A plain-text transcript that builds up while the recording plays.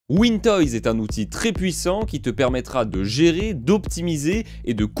Wintoys est un outil très puissant qui te permettra de gérer, d'optimiser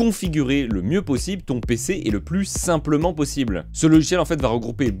et de configurer le mieux possible ton PC et le plus simplement possible. Ce logiciel en fait va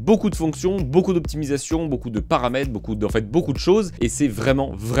regrouper beaucoup de fonctions, beaucoup d'optimisation, beaucoup de paramètres, beaucoup de choses et c'est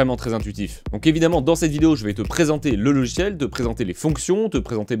vraiment très intuitif. Donc évidemment dans cette vidéo je vais te présenter le logiciel, te présenter les fonctions, te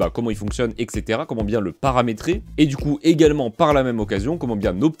présenter comment il fonctionne, etc. Comment bien le paramétrer et du coup également par la même occasion comment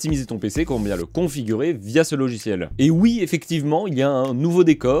bien optimiser ton PC, comment bien le configurer via ce logiciel. Et oui effectivement il y a un nouveau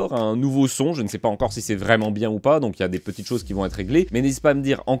décor, un nouveau son, je ne sais pas encore si c'est vraiment bien ou pas, donc il y a des petites choses qui vont être réglées, mais n'hésite pas à me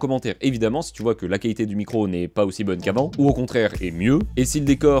dire en commentaire évidemment si tu vois que la qualité du micro n'est pas aussi bonne qu'avant, ou au contraire est mieux, et si le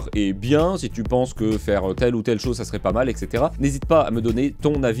décor est bien, si tu penses que faire telle ou telle chose ça serait pas mal, etc. N'hésite pas à me donner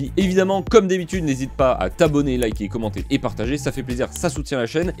ton avis. Évidemment, comme d'habitude, n'hésite pas à t'abonner, liker, commenter et partager, ça fait plaisir, ça soutient la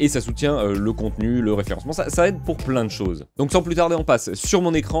chaîne, et ça soutient le contenu, le référencement, ça aide pour plein de choses. Donc sans plus tarder, on passe sur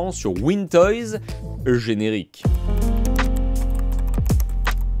mon écran, sur Wintoys, générique.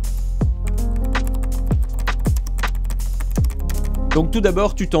 Donc tout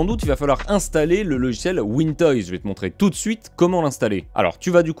d'abord, tu t'en doutes, il va falloir installer le logiciel Wintoys. Je vais te montrer tout de suite comment l'installer. Alors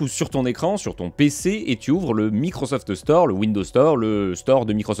tu vas du coup sur ton écran, sur ton PC et tu ouvres le Microsoft Store, le Windows Store, le store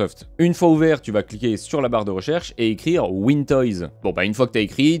de Microsoft. Une fois ouvert, tu vas cliquer sur la barre de recherche et écrire Wintoys. Bon une fois que tu as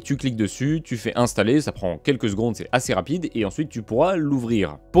écrit, tu cliques dessus, tu fais installer, ça prend quelques secondes, c'est assez rapide et ensuite tu pourras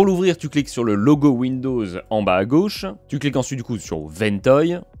l'ouvrir. Pour l'ouvrir, tu cliques sur le logo Windows en bas à gauche, tu cliques ensuite du coup sur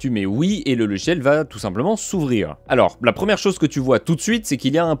Wintoys, tu mets oui et le logiciel va tout simplement s'ouvrir. Alors la première chose que tu vois tout de suite, c'est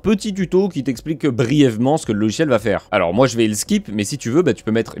qu'il y a un petit tuto qui t'explique brièvement ce que le logiciel va faire. Alors moi je vais le skip, mais si tu veux, tu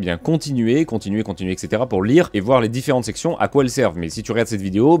peux mettre continuer, etc. pour lire et voir les différentes sections à quoi elles servent. Mais si tu regardes cette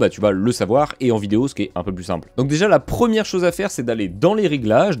vidéo, tu vas le savoir et en vidéo, ce qui est un peu plus simple. Donc déjà la première chose à faire, c'est d'aller dans les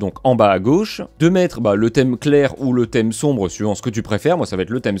réglages, donc en bas à gauche, de mettre le thème clair ou le thème sombre suivant ce que tu préfères. Moi ça va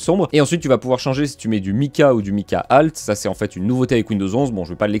être le thème sombre. Et ensuite tu vas pouvoir changer si tu mets du Mica ou du Mica Alt. Ça c'est en fait une nouveauté avec Windows 11. Bon je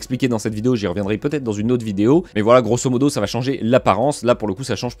vais pas l'expliquer dans cette vidéo, j'y reviendrai peut-être dans une autre vidéo. Mais voilà, grosso modo ça va changer l'apparence. Là pour le coup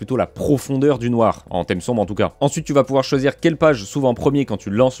ça change plutôt la profondeur du noir, en thème sombre en tout cas. Ensuite tu vas pouvoir choisir quelle page s'ouvre en premier quand tu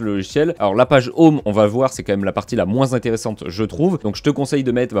lances le logiciel. Alors la page Home, on va voir, c'est quand même la partie la moins intéressante je trouve. Donc je te conseille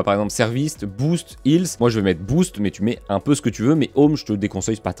de mettre par exemple Service, Boost, Heals. Moi je vais mettre Boost, mais tu mets un peu ce que tu veux, mais Home je te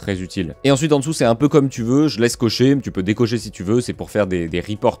déconseille, c'est pas très utile. Et ensuite en dessous c'est un peu comme tu veux, je laisse cocher, tu peux décocher si tu veux, c'est pour faire des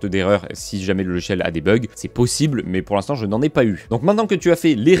reports d'erreurs si jamais le logiciel a des bugs. C'est possible, mais pour l'instant je n'en ai pas eu. Donc maintenant que tu as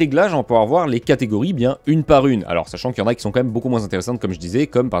fait les réglages, on va pouvoir voir les catégories bien une par une. Alors sachant qu'il y en a qui sont quand même beaucoup moins intéressantes comme je disais,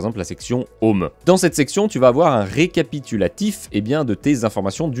 comme par exemple la section Home. Dans cette section, tu vas avoir un récapitulatif de tes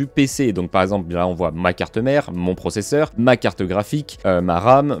informations du PC. Donc par exemple, là on voit ma carte mère, mon processeur, ma carte graphique, ma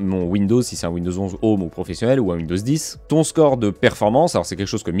RAM, mon Windows si c'est un Windows 11 Home ou professionnel ou un Windows 10, ton score de performance. Alors c'est quelque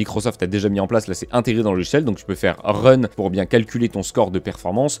chose que Microsoft a déjà mis en place, là c'est intégré dans le logiciel, donc tu peux faire Run pour bien calculer ton score de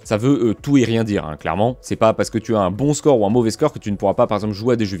performance. Ça veut tout et rien dire, clairement. C'est pas parce que tu as un bon score ou un mauvais score que tu ne pourras pas par exemple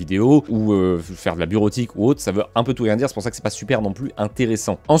jouer à des jeux vidéo ou faire de la bureautique ou autre. Ça veut un peu tout et rien dire, c'est pour ça que c'est pas super non plus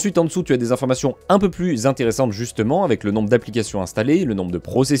intéressant. Ensuite en dessous tu as des informations un peu plus intéressantes justement avec le nombre d'applications installées, le nombre de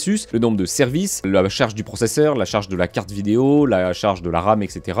processus, le nombre de services, la charge du processeur, la charge de la carte vidéo, la charge de la RAM,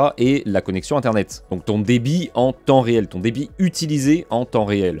 etc. et la connexion internet. Donc ton débit en temps réel, ton débit utilisé en temps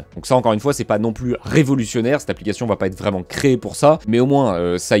réel. Donc ça encore une fois c'est pas non plus révolutionnaire, cette application va pas être vraiment créée pour ça, mais au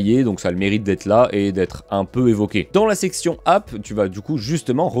moins ça y est, donc ça a le mérite d'être là et d'être un peu évoqué. Dans la section app, tu vas du coup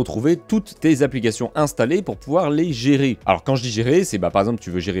justement retrouver toutes tes applications installées pour pouvoir les gérer. Alors quand je dis gérer, c'est par exemple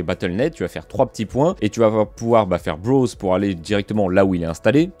tu veux gérer Battle.net, tu vas faire 3 petits points et tu vas pouvoir faire browse pour aller directement là où il est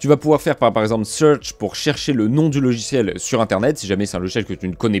installé. Tu vas pouvoir faire par exemple search pour chercher le nom du logiciel sur internet si jamais c'est un logiciel que tu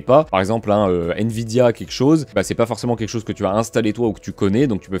ne connais pas. Par exemple Nvidia quelque chose, c'est pas forcément quelque chose que tu as installé toi ou que tu connais,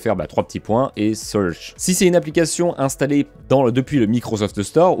 donc tu peux faire 3 petits points et search. Si c'est une application installée depuis le Microsoft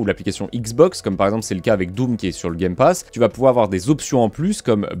Store ou l'application Xbox, comme par exemple c'est le cas avec Doom qui est sur le Game Pass, tu vas pouvoir avoir des options en plus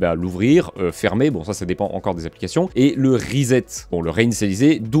comme l'ouvrir, fermer, bon ça dépend encore des applications, et le reset, bon le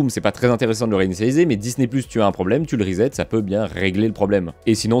réinitialiser. Doom c'est pas très intéressant de le réinitialiser, mais Disney+, tu as un problème, tu le reset, ça peut bien régler le problème.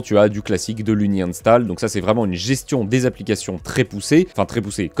 Et sinon tu as du classique de l'uni-install, donc ça c'est vraiment une gestion des applications très poussée,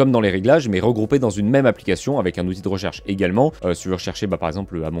 comme dans les réglages, mais regroupée dans une même application avec un outil de recherche également. Si tu veux rechercher par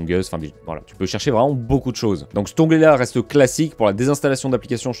exemple Among Us, voilà, tu peux chercher vraiment beaucoup de choses. Donc cet onglet là reste classique. Pour la désinstallation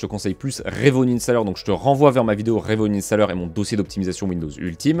d'applications, je te conseille plus Revo Installer, donc je te renvoie vers ma vidéo Revo Installer et mon dossier d'optimisation Windows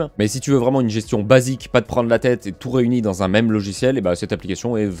ULTIME. Mais si tu veux vraiment une gestion basique, pas de prendre la tête et tout réuni dans un même même logiciel, et bah cette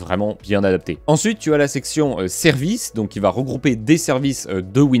application est vraiment bien adaptée. Ensuite, tu as la section services, donc qui va regrouper des services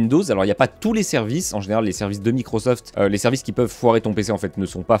de Windows. Alors il n'y a pas tous les services, en général les services de Microsoft, les services qui peuvent foirer ton PC en fait ne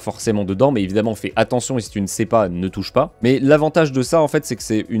sont pas forcément dedans, mais évidemment fais attention et si tu ne sais pas, ne touche pas. Mais l'avantage de ça en fait, c'est que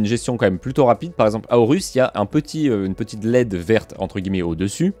c'est une gestion quand même plutôt rapide. Par exemple à Horus, il y a une petite LED verte entre guillemets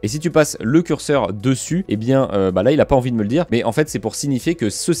au-dessus, et si tu passes le curseur dessus, et bien bah là il a pas envie de me le dire, mais en fait c'est pour signifier que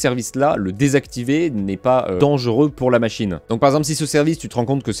ce service-là, le désactiver n'est pas dangereux pour la machine. Donc par exemple si ce service tu te rends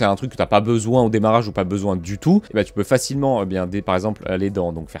compte que c'est un truc que tu n'as pas besoin au démarrage ou pas besoin du tout, et bah, tu peux facilement par exemple aller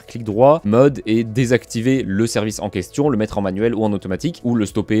dans faire clic droit, mode et désactiver le service en question, le mettre en manuel ou en automatique, ou le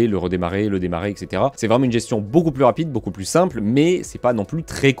stopper, le redémarrer, le démarrer, etc. C'est vraiment une gestion beaucoup plus rapide, beaucoup plus simple, mais c'est pas non plus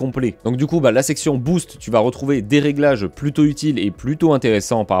très complet. Donc du coup bah, la section boost, tu vas retrouver des réglages plutôt utiles et plutôt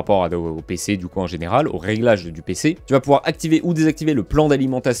intéressants par rapport au PC du coup en général, aux réglages du PC. Tu vas pouvoir activer ou désactiver le plan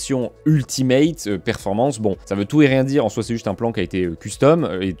d'alimentation Ultimate performance. Bon, ça veut tout et rien dire, en soi c'est juste un plan qui a été custom,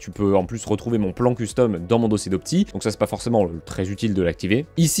 et tu peux en plus retrouver mon plan custom dans mon dossier d'Opti, donc ça c'est pas forcément très utile de l'activer.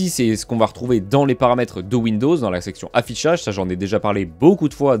 Ici c'est ce qu'on va retrouver dans les paramètres de Windows, dans la section affichage, ça j'en ai déjà parlé beaucoup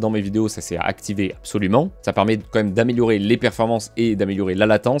de fois dans mes vidéos, ça c'est à activer absolument. Ça permet quand même d'améliorer les performances et d'améliorer la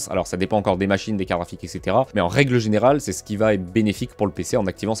latence, alors ça dépend encore des machines, des cartes graphiques, etc. Mais en règle générale, c'est ce qui va être bénéfique pour le PC en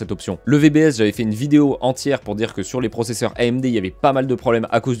activant cette option. Le VBS, j'avais fait une vidéo entière pour dire que sur les processeurs AMD, il y avait pas mal de problèmes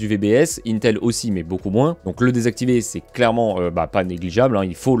à cause du VBS, Intel aussi, mais beaucoup moins. Donc le désactiver, c'est clairement pas négligeable, hein,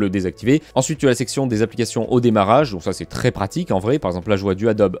 il faut le désactiver. Ensuite, tu as la section des applications au démarrage, donc ça c'est très pratique en vrai. Par exemple, là je vois du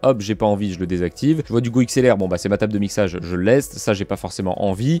Adobe, hop, j'ai pas envie, je le désactive. Je vois du GoXLR, bon bah c'est ma table de mixage, je le laisse, ça j'ai pas forcément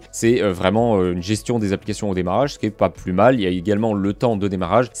envie. C'est vraiment une gestion des applications au démarrage, ce qui est pas plus mal. Il y a également le temps de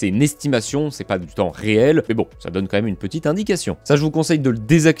démarrage, c'est une estimation, c'est pas du temps réel, mais bon, ça donne quand même une petite indication. Ça, je vous conseille de le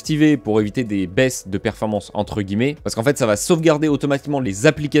désactiver pour éviter des baisses de performance entre guillemets, parce qu'en fait ça va sauvegarder automatiquement les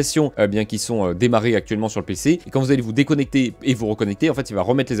applications bien qui sont démarrées actuellement sur le PC, et quand vous allez vous déconnecter et vous reconnecter, en fait il va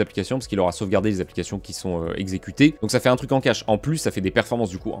remettre les applications parce qu'il aura sauvegardé les applications qui sont exécutées. Donc ça fait un truc en cache en plus, ça fait des performances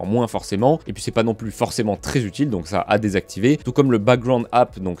du coup en moins forcément, et puis c'est pas non plus forcément très utile, donc ça à désactiver. Tout comme le background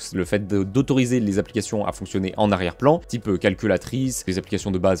app, donc le fait d'autoriser les applications à fonctionner en arrière-plan, type calculatrice, les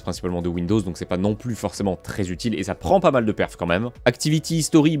applications de base principalement de Windows, donc c'est pas non plus forcément très utile et ça prend pas mal de perf quand même. Activity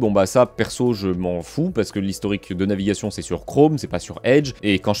History, bon bah ça perso je m'en fous parce que l'historique de navigation c'est sur Chrome, c'est pas sur Edge,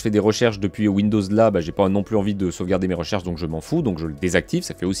 et quand je fais des recherches depuis Windows là, bah j'ai pas non plus envie de sauvegarder mes recherches, donc je m'en fous, donc je le désactive,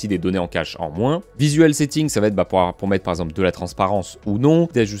 ça fait aussi des données en cache en moins. Visual Setting, ça va être pour mettre par exemple de la transparence ou non,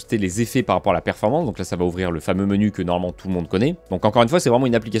 d'ajuster les effets par rapport à la performance, donc là ça va ouvrir le fameux menu que normalement tout le monde connaît. Donc encore une fois c'est vraiment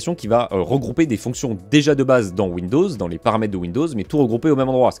une application qui va regrouper des fonctions déjà de base dans Windows, dans les paramètres de Windows, mais tout regroupé au même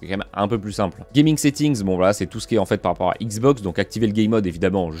endroit, ce qui est quand même un peu plus simple. Gaming Settings, bon voilà c'est tout ce qui est en fait par rapport à Xbox, donc activer le game mode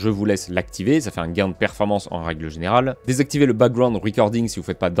évidemment je vous laisse l'activer, ça fait un gain de performance en règle générale. Désactiver le background recording si vous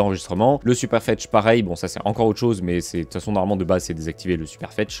faites pas d'enregistrement. Le super fetch pareil, bon ça c'est encore autre chose, mais c'est de toute façon normalement de base c'est désactiver le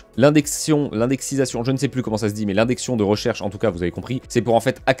super fetch. L'indexisation, je ne sais plus comment ça se dit, mais l'indexion de recherche en tout cas vous avez compris, c'est pour en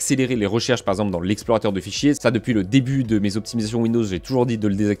fait accélérer les recherches par exemple dans l'explorateur de fichiers. Ça depuis le début de mes optimisations Windows j'ai toujours dit de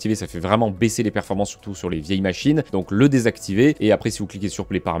le désactiver, ça fait vraiment baisser les performances surtout sur les vieilles machines, donc le désactiver, et après si vous cliquez sur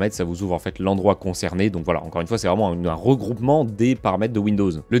les paramètres ça vous ouvre en fait l'endroit concerné. Donc voilà, encore une fois c'est vraiment un regroupement des paramètres de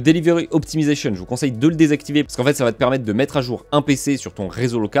Windows. Le Delivery Optimization, je vous conseille de le désactiver parce qu'en fait ça va te permettre de mettre à jour un PC sur ton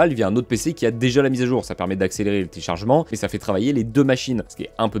réseau local via un autre PC qui a déjà la mise à jour. Ça permet d'accélérer le téléchargement, mais ça fait travailler les deux machines, ce qui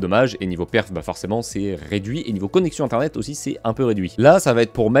est un peu dommage, et niveau perf bah forcément c'est réduit, et niveau connexion internet aussi c'est un peu réduit. Là ça va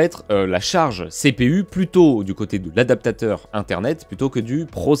être pour mettre la charge CPU plutôt du côté de l'adaptateur internet plutôt que du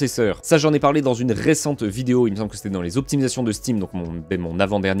processeur. Ça j'en ai parlé dans une récente vidéo, il me semble que c'était dans les optimisations de Steam, donc mon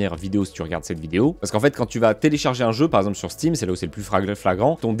avant-dernière vidéo si tu regardes cette vidéo, parce qu'en fait quand tu vas télécharger un jeu par exemple sur Steam, c'est là où c'est le plus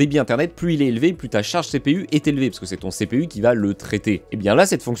flagrant, ton débit internet plus il est élevé, plus ta charge CPU est élevée, parce que c'est ton CPU qui va le traiter. Et bien là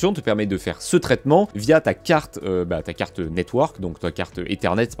cette fonction te permet de faire ce traitement via ta carte network, donc ta carte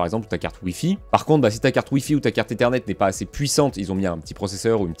Ethernet par exemple, ou ta carte Wi-Fi. Par contre si ta carte Wi-Fi ou ta carte Ethernet n'est pas assez puissante, ils ont mis un petit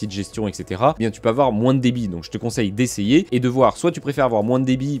processeur ou une petite gestion etc, bien tu peux avoir moins de débit, donc je te conseille d'essayer et de voir, soit tu préfères avoir moins de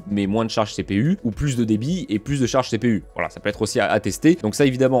débit mais moins de charge CPU, ou plus de débit et plus de charge CPU. Voilà, ça peut être aussi à tester, donc ça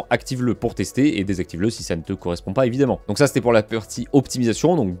évidemment active-le pour tester et désactive-le si ça ne te correspond pas évidemment. Donc ça c'était pour la partie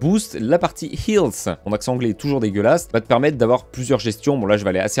optimisation, donc boost. La partie heals, mon accent anglais est toujours dégueulasse, va te permettre d'avoir plusieurs gestions. Bon là je vais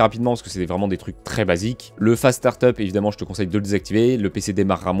aller assez rapidement parce que c'est vraiment des trucs très basiques. Le fast startup évidemment je te conseille de le désactiver, le PC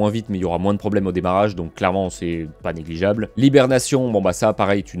démarrera moins vite mais il y aura moins de problèmes au démarrage, donc clairement c'est pas négligeable. L'hibernation, bon bah ça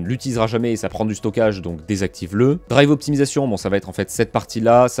pareil tu ne l'utiliseras jamais et ça prend du stockage, donc désactive-le. Drive optimisation, bon ça va être en fait cette partie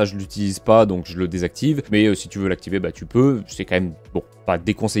là, ça je l'utilise pas donc je le désactive, mais si tu veux l'activer bah tu peux, c'est quand même bon pas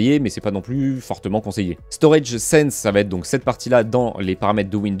déconseillé, mais c'est pas non plus fortement conseillé. Storage Sense, ça va être donc cette partie-là dans les paramètres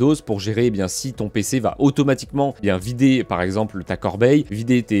de Windows pour gérer eh bien si ton PC va automatiquement bien vider par exemple ta corbeille,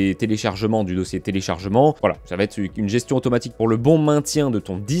 vider tes téléchargements du dossier téléchargement. Voilà, ça va être une gestion automatique pour le bon maintien de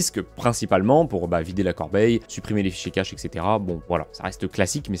ton disque principalement pour vider la corbeille, supprimer les fichiers cache, etc. Bon voilà, ça reste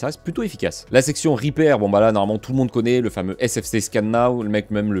classique mais ça reste plutôt efficace. La section Repair, bon là normalement tout le monde connaît le fameux SFC Scan Now, le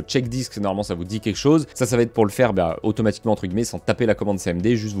mec même le check disk, normalement ça vous dit quelque chose. Ça va être pour le faire automatiquement entre guillemets sans taper la commande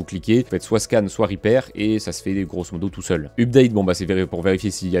CMD, juste vous cliquez, vous faites soit scan soit repair et ça se fait grosso modo tout seul. Update, bon c'est pour vérifier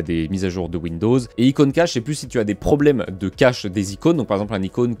s'il y a des mises à jour de Windows. Et icône cache, c'est plus si tu as des problèmes de cache des icônes, donc par exemple un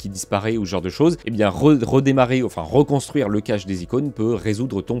icône qui disparaît ou ce genre de choses, et bien redémarrer, enfin reconstruire le cache des icônes peut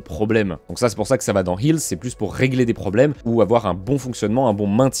résoudre ton problème. Donc ça c'est pour ça que ça va dans Heals, c'est plus pour régler des problèmes ou avoir un bon fonctionnement, un bon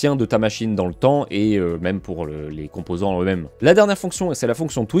maintien de ta machine dans le temps et même pour les composants eux-mêmes. La dernière fonction, c'est la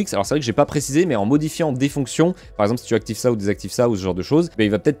fonction Tweaks. Alors c'est vrai que j'ai pas précisé, mais en modifiant des fonctions, par exemple si tu actives ça ou désactives ça ou ce genre de choses, il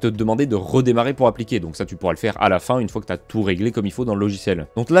va peut-être te demander de redémarrer pour appliquer. Donc ça tu pourras le faire à la fin une fois que tu as tout réglé comme il faut dans le logiciel.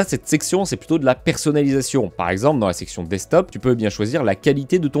 Donc là cette section c'est plutôt de la personnalisation. Par exemple dans la section desktop, tu peux bien choisir la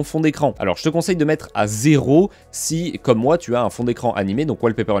qualité de ton fond d'écran. Alors je te conseille de mettre à 0 si comme moi tu as un fond d'écran animé, donc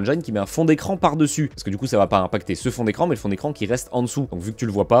Wallpaper Engine qui met un fond d'écran par-dessus. Parce que du coup ça va pas impacter ce fond d'écran mais le fond d'écran qui reste en dessous. Donc vu que tu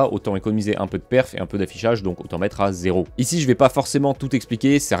le vois pas, autant économiser un peu de perf et un peu d'affichage, donc autant mettre à 0. Ici je vais pas forcément tout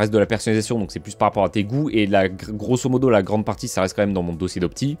expliquer, ça reste de la personnalisation donc c'est plus par rapport à tes goûts et grosso modo la grande partie ça reste quand même dans mon dossier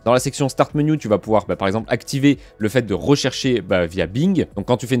d'Opti. Dans la section Start Menu tu vas pouvoir par exemple activer le fait de rechercher via Bing. Donc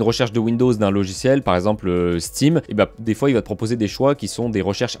quand tu fais une recherche de Windows d'un logiciel, par exemple Steam, et des fois il va te proposer des choix qui sont des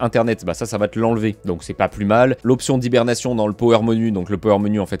recherches internet, ça va te l'enlever, donc c'est pas plus mal. L'option d'hibernation dans le Power Menu, donc le Power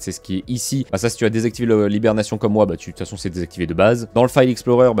Menu en fait c'est ce qui est ici, ça si tu as désactivé l'hibernation comme moi, de toute façon c'est désactivé de base. Dans le File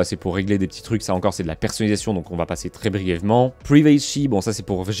Explorer, c'est pour régler des petits trucs, ça encore c'est de la personnalisation donc on va passer très brièvement. Privacy, bon ça c'est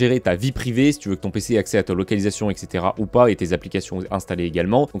pour gérer ta vie privée, si tu veux que ton PC ait accès à ta localisation etc ou pas et tes applications installées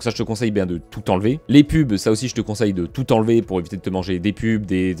également, donc ça je te conseille bien de tout enlever. Les pubs, ça aussi je te conseille de tout enlever pour éviter de te manger des pubs,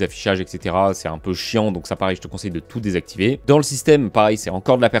 des affichages etc, c'est un peu chiant donc ça pareil je te conseille de tout désactiver. Dans le système pareil c'est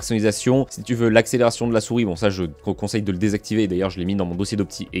encore de la personnalisation, si tu veux l'accélération de la souris, bon ça je te conseille de le désactiver, d'ailleurs je l'ai mis dans mon dossier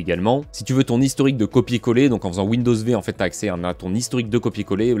d'Opti également. Si tu veux ton historique de copier-coller, donc en faisant Windows V en fait tu as accès à ton historique de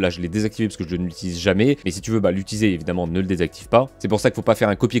copier-coller, là je l'ai désactivé parce que je ne l'utilise jamais, mais si tu veux l'utiliser évidemment ne le désactive pas. C'est pour ça qu'il faut pas faire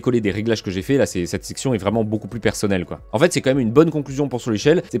un copier-coller des réglages que j'ai fait, là cette section est vraiment beaucoup plus personnelle quoi. En fait c'est quand même une bonne conclusion pour ce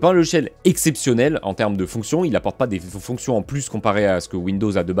logiciel, c'est pas un logiciel exceptionnel en termes de fonctions, il apporte pas des fonctions en plus comparé à ce que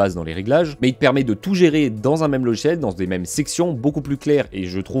Windows a de base dans les réglages, mais il te permet de tout gérer dans un même logiciel, dans des mêmes sections beaucoup plus claires et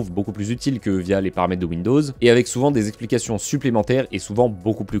je trouve beaucoup plus utile que via les paramètres de Windows, et avec souvent des explications supplémentaires et souvent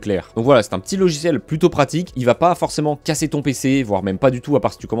beaucoup plus claires. Donc voilà, c'est un petit logiciel plutôt pratique, il va pas forcément casser ton PC, voire même pas du tout à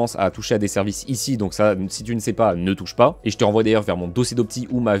part si tu commences à toucher à des services ici, donc ça si tu ne sais pas, ne touche pas. Et je te renvoie d'ailleurs vers mon dossier d'Opti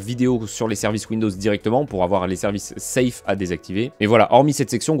ou ma vidéo sur les services Windows directement pour avoir les services safe à désactiver. Mais voilà, hormis cette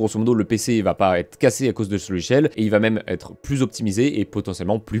section, grosso modo le PC va pas être cassé à cause de ce logiciel et il va même être plus optimisé et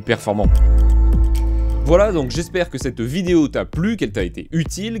potentiellement plus performant. Voilà, donc j'espère que cette vidéo t'a plu, qu'elle t'a été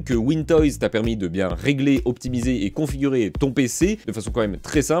utile, que Wintoys t'a permis de bien régler, optimiser et configurer ton PC de façon quand même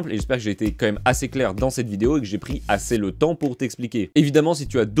très simple, et j'espère que j'ai été quand même assez clair dans cette vidéo et que j'ai pris assez le temps pour t'expliquer. Évidemment, si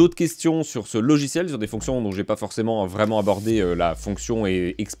tu as d'autres questions sur ce logiciel, sur des fonctions dont j'ai pas forcément vraiment abordé la fonction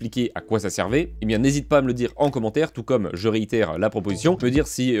et expliqué à quoi ça servait, eh bien n'hésite pas à me le dire en commentaire, tout comme je réitère la proposition, me dire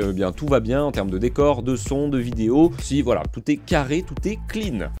si bien tout va bien en termes de décor, de son, de vidéo, si voilà, tout est carré, tout est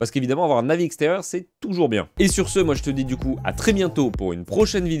clean. Parce qu'évidemment, avoir un avis extérieur, c'est toujours bien. Et sur ce, moi je te dis du coup à très bientôt pour une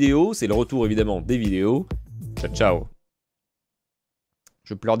prochaine vidéo. C'est le retour évidemment des vidéos. Ciao ciao.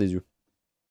 Je pleure des yeux.